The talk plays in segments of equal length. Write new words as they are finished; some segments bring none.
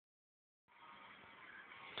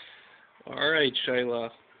Alright, Shyla.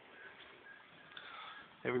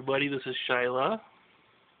 Everybody, this is Shyla.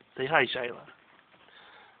 Say hi, Shyla.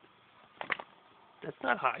 That's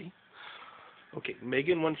not hi. Okay,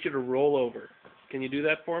 Megan wants you to roll over. Can you do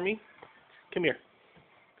that for me? Come here.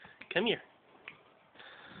 Come here.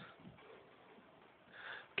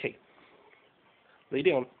 Okay. Lay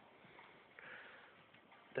down.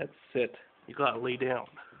 That's it. You gotta lay down.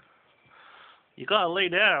 You gotta lay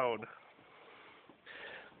down.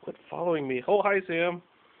 Quit following me. Oh, hi, Sam.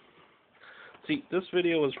 See, this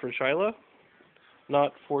video is for Shyla,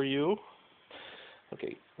 not for you.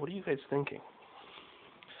 Okay, what are you guys thinking?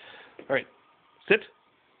 Alright, sit.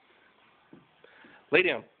 Lay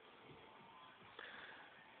down.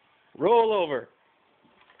 Roll over.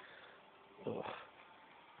 Ugh.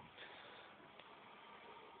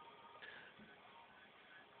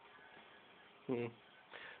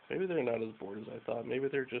 Maybe they're not as bored as I thought. Maybe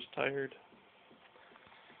they're just tired.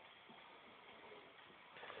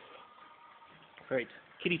 Alright,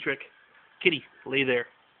 kitty trick. Kitty, lay there.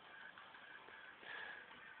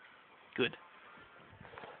 Good.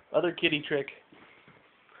 Other kitty trick.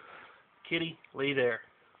 Kitty, lay there.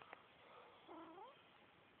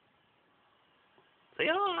 Say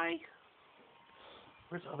hi.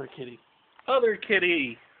 Where's other kitty? Other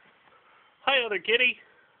kitty. Hi, other kitty.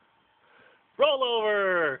 Roll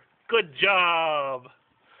over. Good job.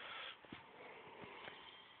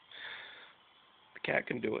 The cat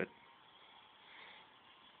can do it.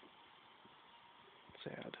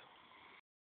 Sad.